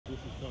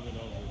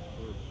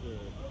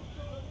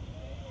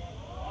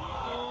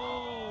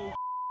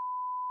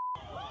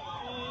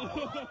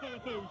Oh.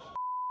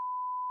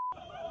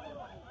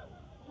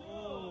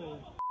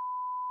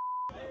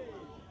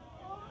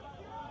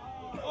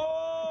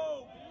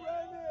 Oh,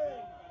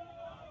 Brennan!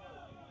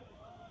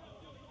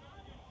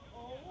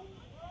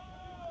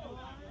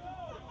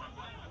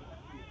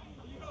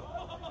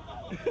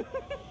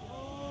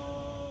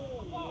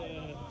 Oh,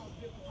 yeah.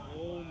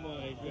 Oh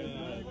my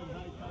God.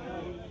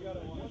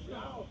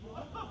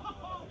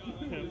 I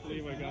can't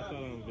believe I got that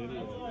on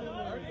video.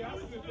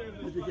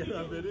 Did you get it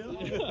on video?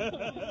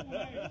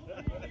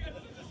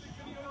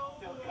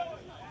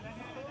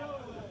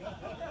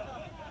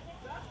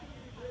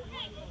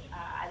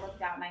 I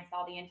looked out and I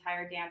saw the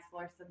entire dance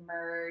floor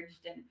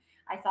submerged, and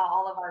I saw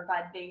all of our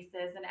bud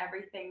bases and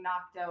everything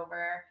knocked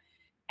over.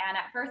 And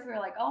at first we were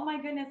like, oh my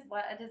goodness,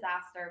 what a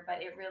disaster.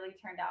 But it really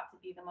turned out to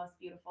be the most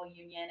beautiful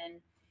union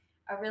and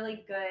a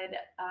really good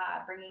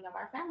bringing of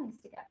our families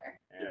together.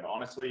 And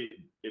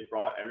honestly, it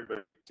brought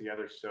everybody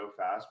together so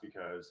fast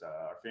because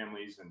our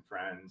families and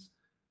friends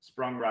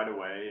sprung right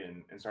away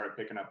and started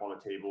picking up all the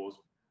tables.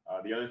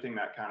 The other thing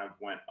that kind of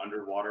went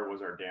underwater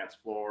was our dance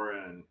floor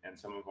and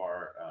some of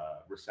our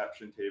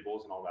reception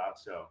tables and all that.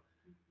 So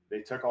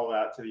they took all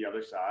that to the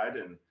other side,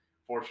 and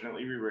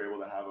fortunately we were able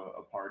to have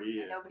a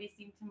party. And nobody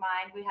seemed to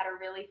mind. We had a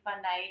really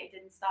fun night. It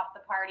didn't stop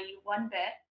the party one bit.